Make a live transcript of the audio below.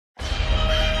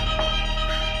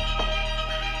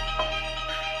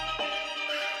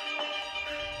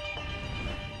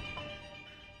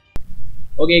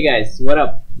Okay guys, what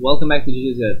up? Welcome back to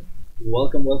Jujutsu.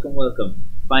 Welcome.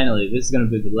 Finally, this is gonna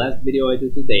be the last video I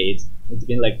do today. It's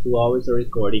been like 2 hours of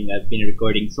recording. I've been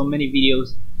recording so many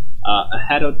videos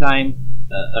ahead of time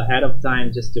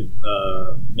just to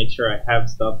make sure I have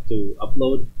stuff to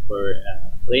upload for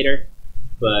later.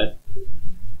 Yeah,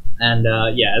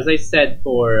 as I said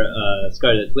for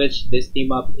Scarlet Witch, this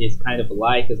team up is kind of a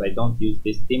lie because I don't use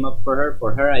this team up for her.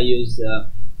 For her, I use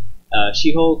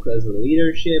She-Hulk as the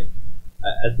leadership.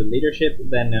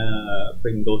 Then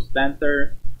freaking Ghost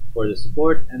Panther for the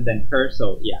support, and then her.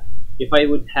 So yeah, if I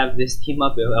would have this team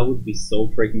up, I would be so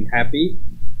freaking happy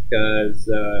because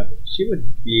she would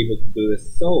be able to do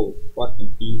this so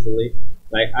fucking easily.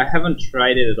 Like, I haven't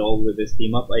tried it at all with this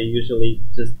team up. I usually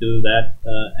just do that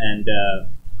and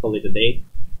call it a day.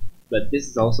 But this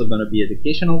is also gonna be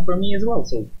educational for me as well,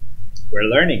 so we're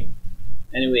learning.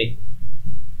 Anyway,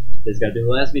 this is gonna be the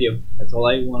last video. That's all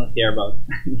I want to care about.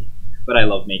 But I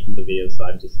love making the videos, so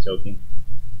I'm just joking.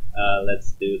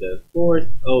 Let's do the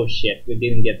 4th. Oh shit, we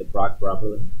didn't get the proc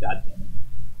properly. God damn it.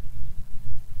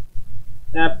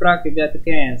 That proc got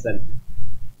cancelled.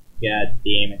 God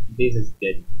damn it. This is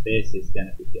good. This is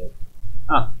gonna be good.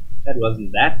 Ah, that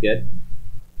wasn't that good.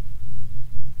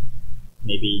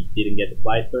 Maybe didn't get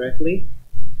applied correctly.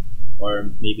 Or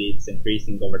maybe it's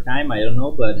increasing over time, I don't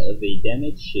know, but the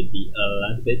damage should be a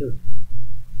lot better.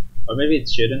 Or maybe it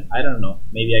shouldn't, I don't know.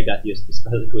 Maybe I got used to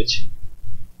Scarlet Witch.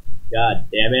 God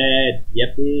damn it,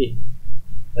 yippee.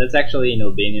 That's actually in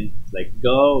Albanian. It's like,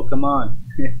 go, come on.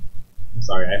 I'm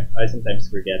sorry, I sometimes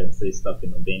forget and say stuff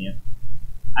in Albanian.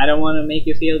 I don't want to make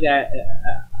you feel I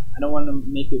don't want to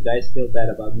make you guys feel bad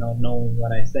about not knowing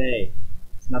what I say.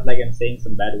 It's not like I'm saying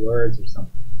some bad words or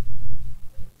something.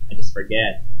 I just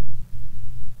forget.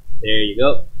 There you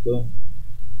go, boom.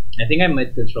 I think I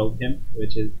might control him,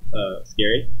 which is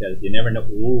scary because you never know.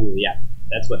 Ooh, yeah,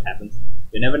 that's what happens.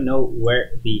 You never know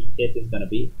where the hit is gonna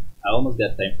be. I almost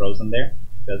got time frozen there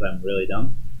because I'm really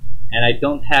dumb, and I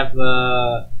don't have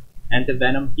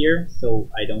anti-venom here, so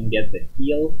I don't get the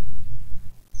heal.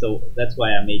 So that's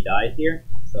why I may die here.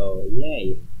 So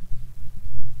yay,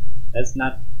 that's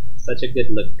not such a good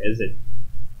look, is it?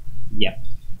 Yeah,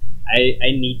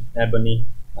 I need ebony,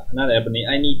 not ebony.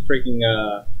 I need freaking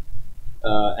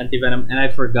anti-venom, and I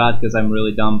forgot because I'm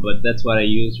really dumb, but that's what I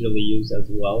usually use as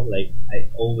well. Like, I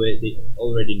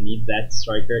already need that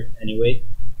striker anyway,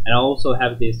 and I also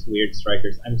have these weird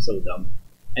strikers. I'm so dumb.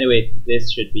 Anyway,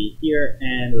 this should be here,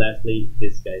 and lastly,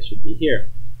 this guy should be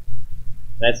here.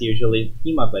 That's usually the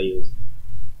team up I use.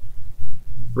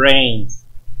 Brains.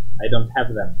 I don't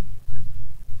have them.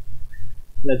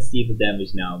 Let's see the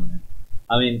damage now, man.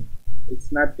 I mean,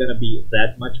 it's not gonna be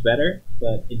that much better,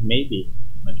 but it may be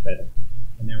much better.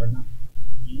 You never know.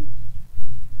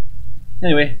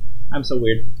 Anyway, I'm so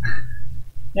weird.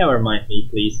 Never mind me,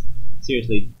 please.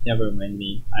 Seriously, never mind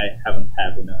me. I haven't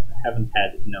had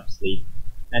enough sleep,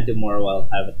 and tomorrow I'll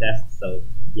have a test. So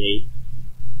yay!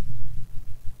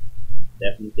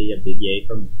 Definitely a big yay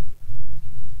for me.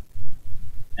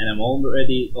 And I'm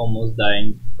already almost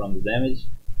dying from the damage.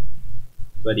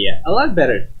 But yeah, a lot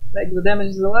better. Like, the damage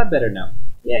is a lot better now.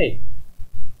 Yay!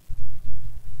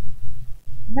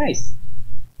 Nice.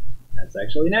 That's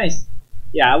actually nice.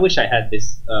 Yeah, I wish I had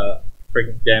this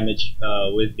freaking damage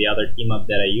with the other team up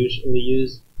that I usually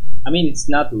use. I mean, it's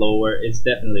not lower, it's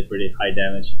definitely pretty high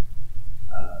damage.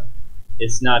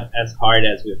 It's not as hard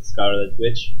as with Scarlet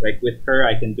Witch. Like, with her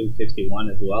I can do 51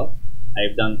 as well.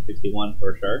 I've done 51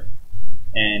 for sure,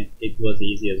 and it was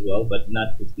easy as well, but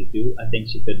not 52. I think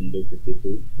she couldn't do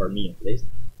 52, for me at least.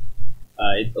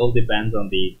 It all depends on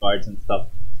the cards and stuff,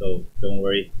 so don't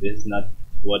worry, this is not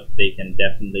what they can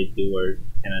definitely do or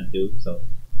cannot do. So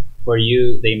for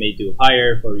you they may do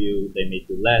higher, for you they may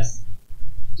do less.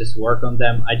 Just work on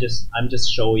them. I'm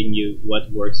just showing you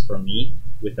what works for me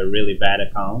with a really bad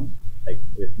account, like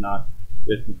with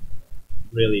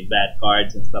really bad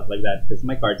cards and stuff like that, because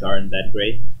my cards aren't that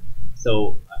great.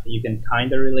 So you can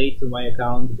kinda relate to my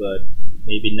account, but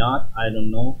maybe not, I don't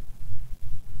know.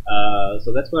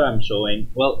 So that's what I'm showing.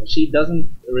 Well, she doesn't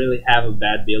really have a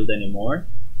bad build anymore,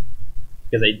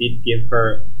 because I did give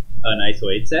her an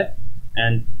ISO 8 set,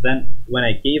 and then when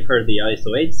I gave her the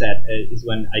ISO 8 set is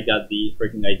when I got the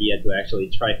freaking idea to actually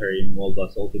try her in World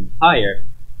Boss Ultimate Higher,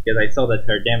 because I saw that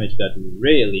her damage got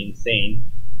really insane,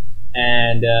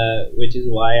 and which is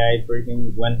why I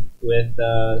freaking went with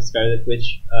Scarlet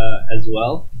Witch as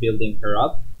well, building her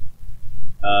up,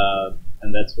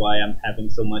 and that's why I'm having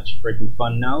so much freaking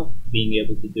fun now, being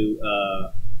able to do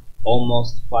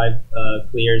almost 5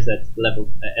 clears at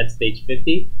stage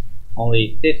 50.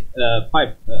 Only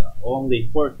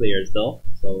 4 clears though,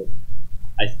 so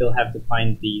I still have to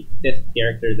find the 5th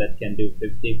character that can do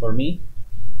 50 for me,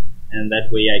 and that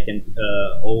way I can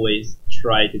always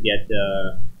try to get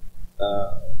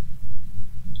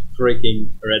freaking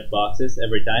red boxes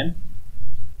every time.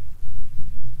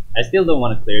 I still don't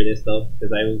want to clear this though,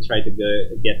 because I will try to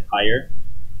get higher.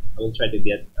 I will try to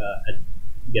get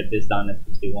this done at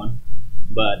 51,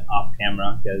 but off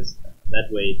camera, because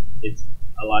that way it's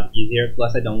a lot easier.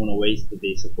 Plus, I don't want to waste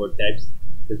the support types,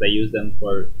 because I use them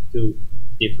for 2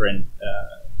 different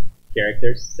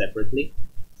characters separately.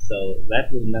 So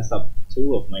that will mess up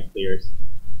 2 of my clears,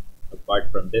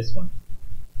 apart from this one.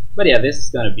 But yeah, this is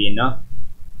gonna be enough.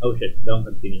 Oh shit! Don't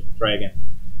continue. Try again.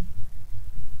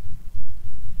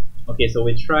 Okay, so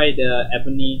we tried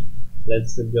Ebony.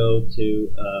 Let's go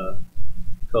to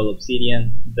Coal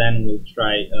Obsidian. Then we'll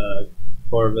try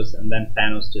Corvus, and then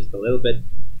Thanos just a little bit.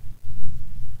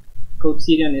 Coal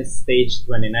Obsidian is stage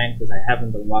 29 because I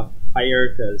haven't unlocked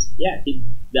higher. Because yeah, he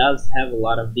does have a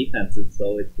lot of defenses,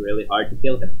 so it's really hard to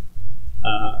kill him.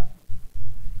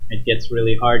 It gets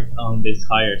really hard on these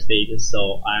higher stages,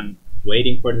 so I'm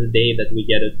waiting for the day that we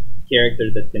get a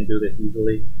character that can do this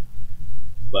easily.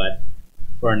 But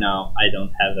for now, I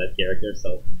don't have that character,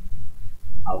 so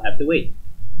I'll have to wait.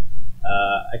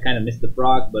 I kind of missed the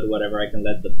frog, but whatever, I can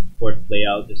let the fort play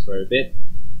out just for a bit.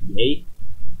 Yay.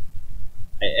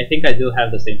 I think I do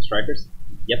have the same strikers.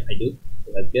 Yep, I do,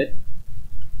 so that's good.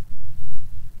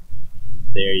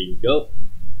 There you go.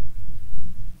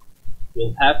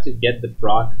 We'll have to get the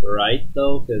proc right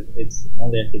though, because it's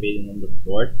only activating on the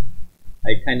 4th.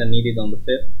 I kinda need it on the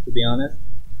 5th, to be honest.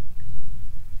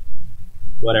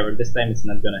 Whatever, this time it's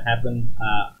not gonna happen.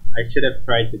 I should have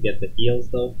tried to get the heals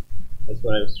though. That's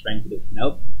what I was trying to do.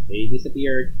 Nope, they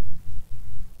disappeared.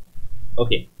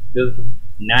 Okay, beautiful.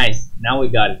 Nice, now we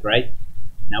got it, right?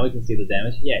 Now we can see the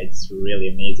damage. Yeah, it's really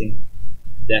amazing.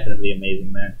 Definitely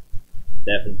amazing, man.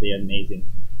 Definitely amazing.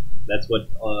 That's what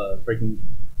freaking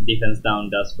defense down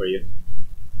does for you.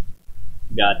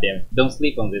 God damn it. Don't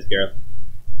sleep on this, girl.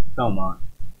 Come on.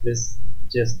 This is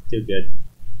just too good.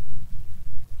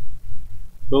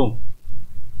 Boom.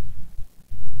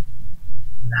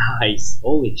 Nice.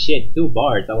 Holy shit, 2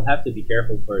 bars. I'll have to be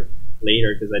careful for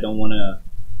later because I don't want to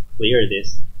clear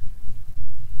this.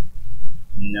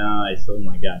 Nice. Oh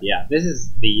my god. Yeah, this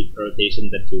is the rotation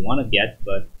that you want to get,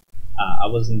 but I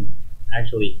wasn't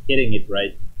actually hitting it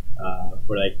right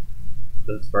for like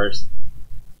the first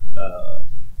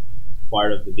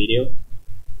part of the video.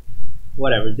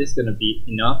 Whatever, this is gonna be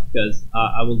enough because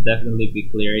I will definitely be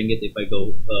clearing it if I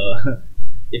go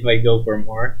if I go for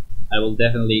more. I will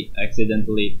definitely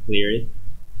accidentally clear it.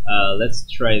 Let's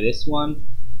try this one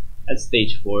at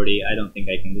stage 40. I don't think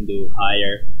I can do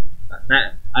higher.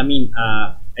 I mean,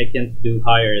 I can't do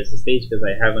higher as a stage because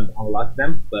I haven't unlocked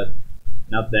them, but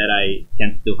not that I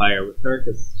can't do higher with her,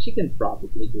 because she can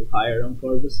probably do higher on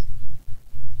Corvus.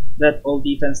 That all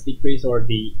defense decrease or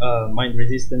the mind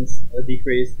resistance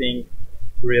decrease thing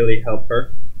really help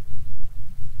her.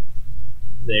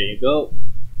 There you go.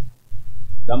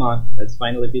 Come on, let's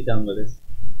finally be done with this.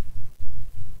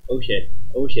 Oh shit,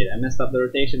 I messed up the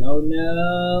rotation. Oh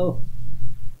no!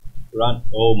 Run.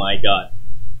 Oh my god.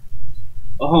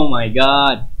 Oh my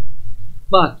god.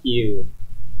 Fuck you.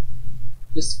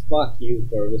 Just fuck you,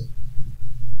 Corvus.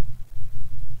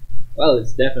 Well,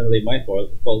 it's definitely my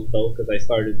fault though, because I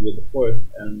started with the 4th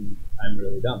and I'm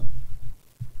really dumb.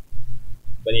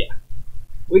 But yeah,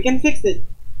 we can fix it.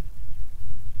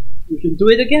 We can do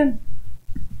it again.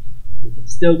 We can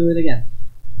still do it again.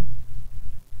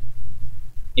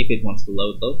 If it wants to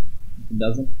load though. If it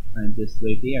doesn't, I just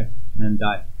leave here and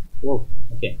die. Whoa,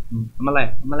 okay, I'm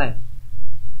alive,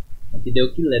 Okie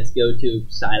dokie, let's go to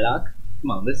Psylocke.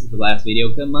 Come on, this is the last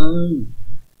video, come on.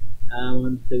 I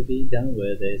want to be done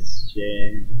with this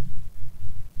shit.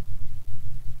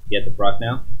 Get the proc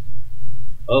now.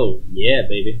 Oh, yeah,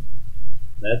 baby.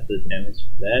 That's the damage.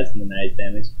 That's the nice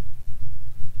damage.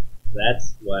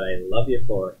 That's what I love you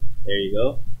for. There you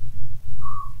go.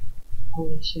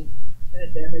 Holy shit.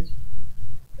 That damage.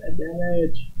 That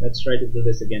damage. Let's try to do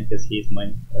this again because he's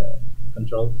mind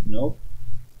control. Nope.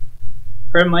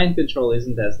 Her mind control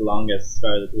isn't as long as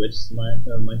Scarlet Witch's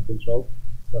mind control.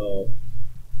 So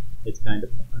it's kind of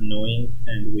annoying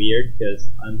and weird because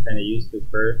I'm kind of used to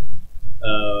her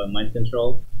mind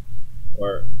control,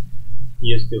 or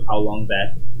used to how long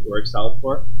that works out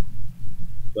for,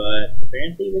 but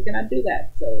apparently we cannot do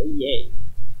that, so yay.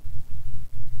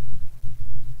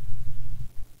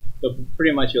 So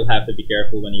pretty much you'll have to be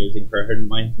careful when using her. Her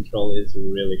mind control is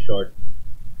really short.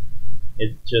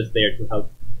 It's just there to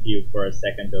help you for a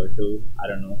second or two, I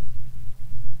don't know,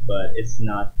 but it's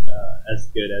not as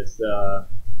good as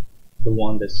the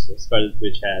one that Scarlet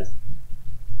Witch has.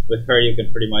 With her, you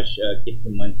can pretty much keep the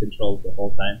mind control the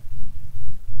whole time.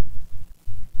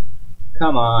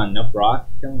 Come on, no Brock,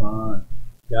 come on.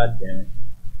 God damn it.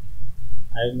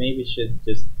 I maybe should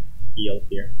just heal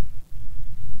here.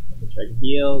 Let me try to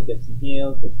heal, get some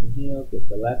heal, get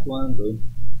the last one,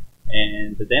 boom.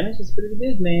 And the damage is pretty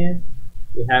good, man.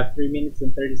 We have 3 minutes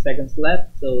and 30 seconds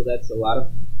left, so that's a lot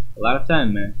of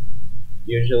time, man.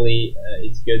 Usually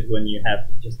it's good when you have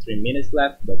just 3 minutes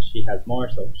left, but she has more,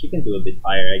 so she can do a bit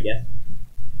higher, I guess.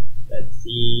 Let's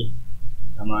see.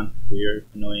 Come on, do your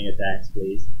annoying attacks,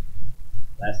 please.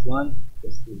 Last one.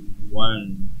 Just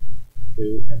 1,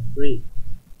 2, and 3.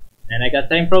 And I got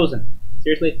time frozen.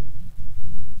 Seriously?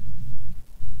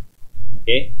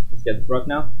 Okay, let's get the proc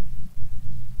now.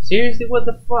 Seriously, what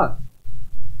the fuck?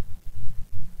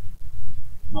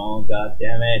 Oh god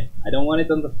damn it. I don't want it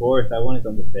on the 4th, I want it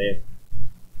on the 5th.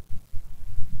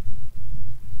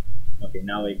 Okay,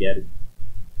 now we get it.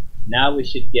 Now we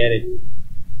should get it.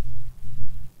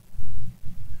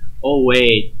 Oh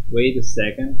wait a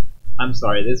second. I'm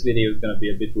sorry, this video is gonna be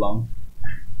a bit long.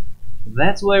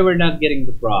 That's why we're not getting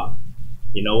the proc.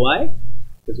 You know why?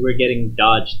 Because we're getting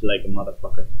dodged like a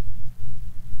motherfucker.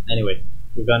 Anyway,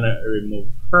 we're gonna remove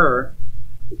her.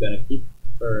 We're gonna keep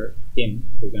her, him.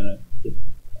 We're gonna keep,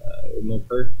 remove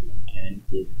her and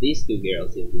get these 2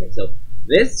 girls in here. So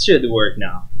this should work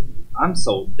now. I'm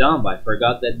so dumb. I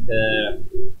forgot that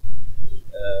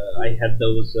I had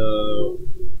those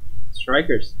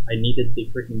strikers. I needed to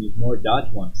freaking ignore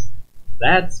dodge ones.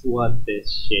 That's what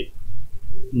this shit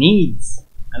needs.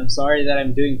 I'm sorry that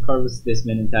I'm doing Corvus this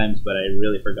many times, but I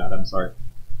really forgot. I'm sorry.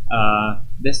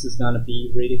 This is gonna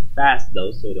be really fast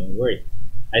though, so don't worry.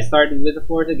 I started with the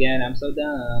 4th again. I'm so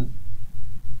dumb.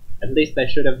 At least I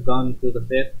should have gone to the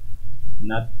 5th,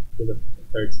 not to the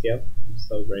 3rd scale. I'm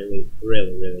so really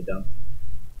dumb.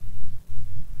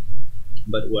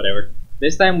 But whatever.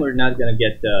 This time we're not gonna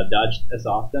get dodged as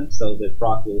often, so the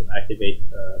proc will activate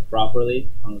properly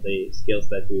on the skills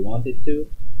that we want it to,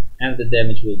 and the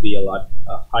damage will be a lot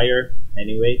higher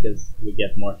anyway because we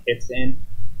get more hits in.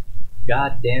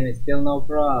 God damn it, still no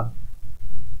proc.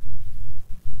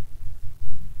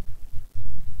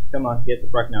 Come on, get the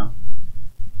proc now.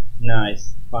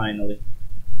 Nice, finally.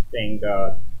 Thank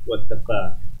God. What the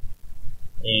fuck?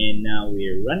 And now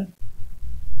we run.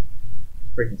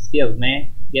 Freaking skills,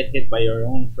 man. Get hit by your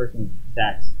own freaking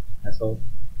attacks, asshole.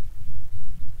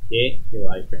 Okay, kill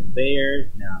iframe there.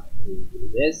 Now we do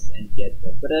this and get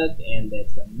the proc, and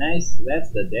that's a nice.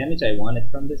 That's the damage I wanted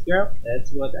from this girl.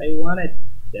 That's what I wanted.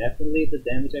 Definitely the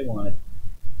damage I wanted.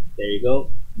 There you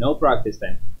go. No proc this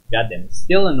time. Goddamn, it's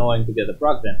still annoying to get the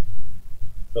proc then.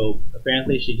 So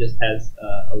apparently she just has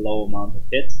a low amount of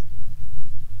hits.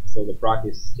 So the proc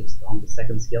is just on the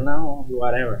 2nd skill now.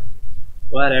 Whatever.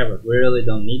 Whatever. We really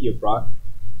don't need your proc.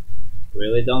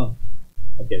 Really don't.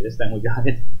 Okay, this time we got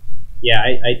it. Yeah,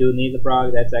 I do need the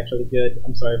proc. That's actually good.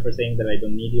 I'm sorry for saying that I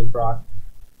don't need your proc.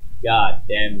 God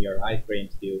damn your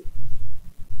iframes, dude.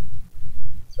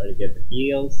 Let's try to get the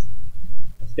heals.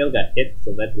 I still got hit,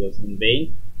 so that was in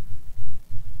vain.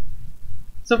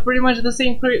 So pretty much the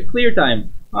same clear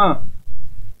time. Huh.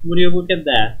 Would you look at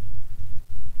that?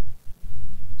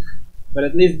 But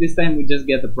at least this time we just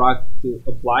get the proc to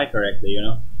apply correctly, you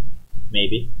know?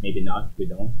 Maybe, maybe not, we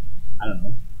don't. I don't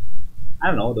know. I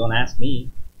don't know, don't ask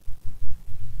me.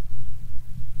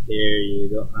 There you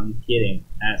go, I'm kidding,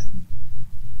 ask me.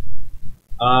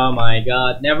 Oh my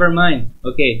god, never mind.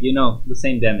 Okay, you know, the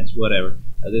same damage, whatever.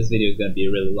 This video is gonna be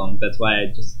really long, that's why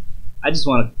I just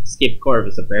want to skip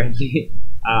Corvus apparently.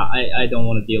 I don't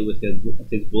want to deal with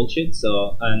his bullshit,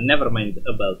 so never mind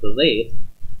about the late.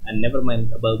 And never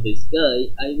mind about this guy,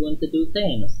 I want to do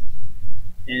Thanos.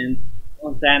 And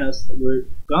on Thanos, we're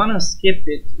gonna skip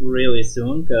it really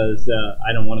soon because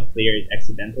I don't want to clear it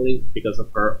accidentally because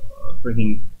of her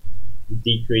freaking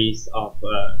decrease of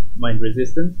mind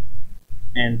resistance.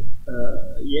 And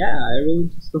yeah, I really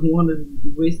just don't want to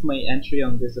waste my entry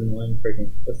on this annoying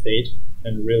freaking stage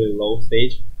and really low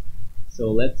stage. So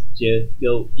let's just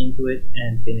go into it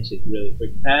and finish it really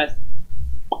freaking fast.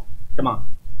 Come on.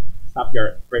 Stop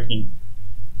your freaking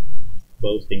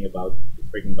boasting about the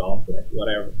freaking gauntlet,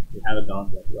 whatever. You have a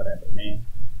gauntlet, whatever, man.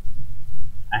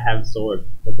 I have a sword.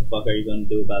 What the fuck are you gonna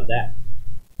do about that?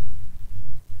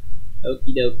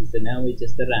 Okie dokie, so now we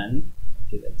just run.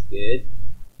 Okay, that's good.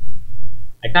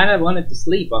 I kinda wanted to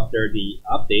sleep after the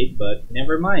update, but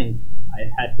never mind.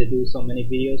 I had to do so many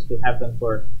videos to have them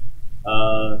for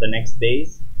the next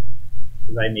days.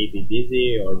 Because I may be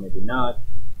busy or maybe not.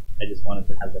 I just wanted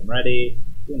to have them ready.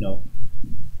 You know.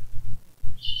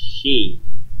 Shit.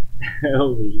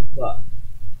 Holy fuck.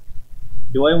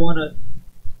 Do I want to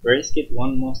risk it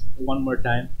one more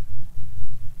time?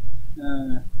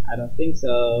 I don't think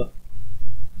so.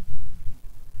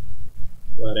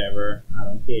 Whatever, I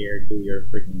don't care. Do your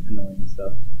freaking annoying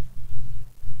stuff.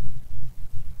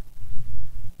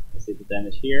 I see the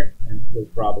damage here, and we'll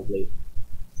probably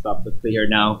stop the clear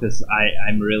now because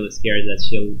I'm really scared that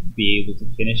she'll be able to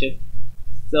finish it.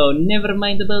 So never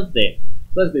mind about that.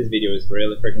 Plus this video is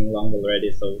really freaking long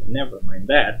already, so never mind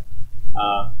that.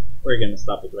 We're gonna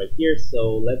stop it right here.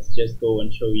 So let's just go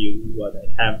and show you what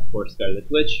I have for Scarlet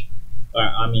Witch.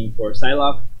 For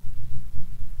Psylocke.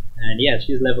 And yeah,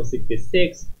 she's level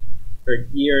 66. Her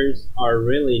gears are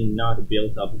really not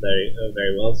built up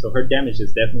very well, so her damage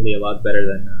is definitely a lot better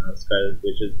than Scarlet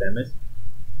Witch's damage.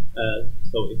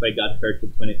 So if I got her to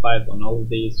 25 on all of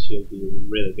these, she'll be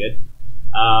really good.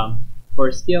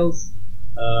 For skills,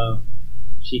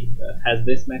 she has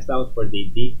this maxed out for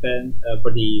the defense,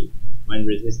 for the mind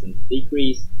resistance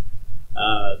decrease.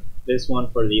 This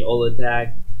one for the all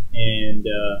attack and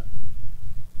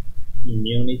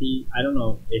immunity. I don't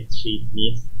know if she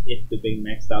needs it to be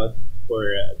maxed out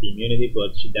for the immunity,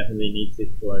 but she definitely needs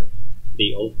it for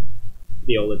the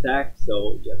all attack.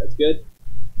 So yeah, that's good.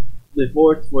 The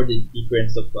fourth for the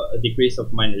decrease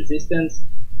of mind resistance,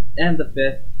 and the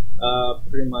fifth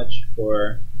pretty much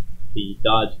for the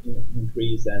dodge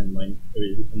increase and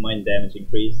mind damage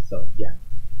increase. So yeah,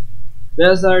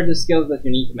 those are the skills that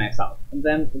you need to max out. And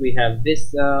then we have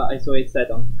this isolate set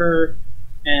on her,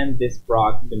 and this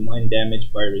proc, the mind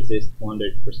damage fire resist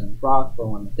 100% proc for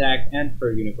one attack, and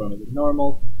her uniform is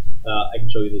normal. I can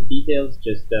show you the details.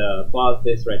 Just pause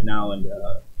this right now and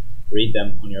read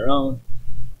them on your own.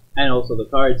 And also the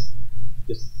cards,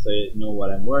 just so you know what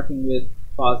I'm working with.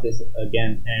 Pause this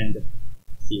again and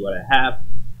see what I have.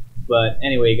 But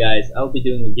anyway guys, I'll be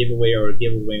doing a giveaway or a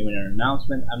giveaway winner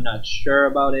announcement. I'm not sure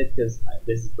about it because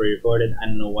this is pre-recorded. I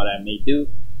don't know what I may do,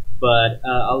 but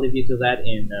I'll leave you to that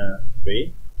in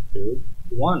 3, 2,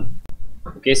 1.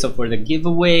 Okay, so for the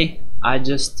giveaway, I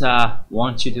just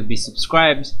want you to be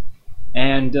subscribed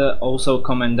and also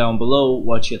comment down below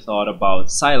what you thought about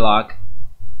Psylocke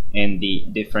and the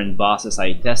different bosses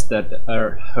I tested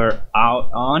her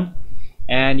out on.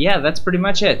 And yeah, that's pretty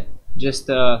much it. Just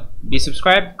be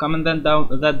subscribed, comment down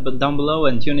below,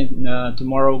 and tune in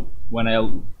tomorrow when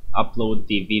I'll upload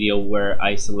the video where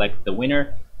I select the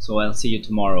winner. So I'll see you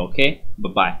tomorrow, okay? Bye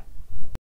bye.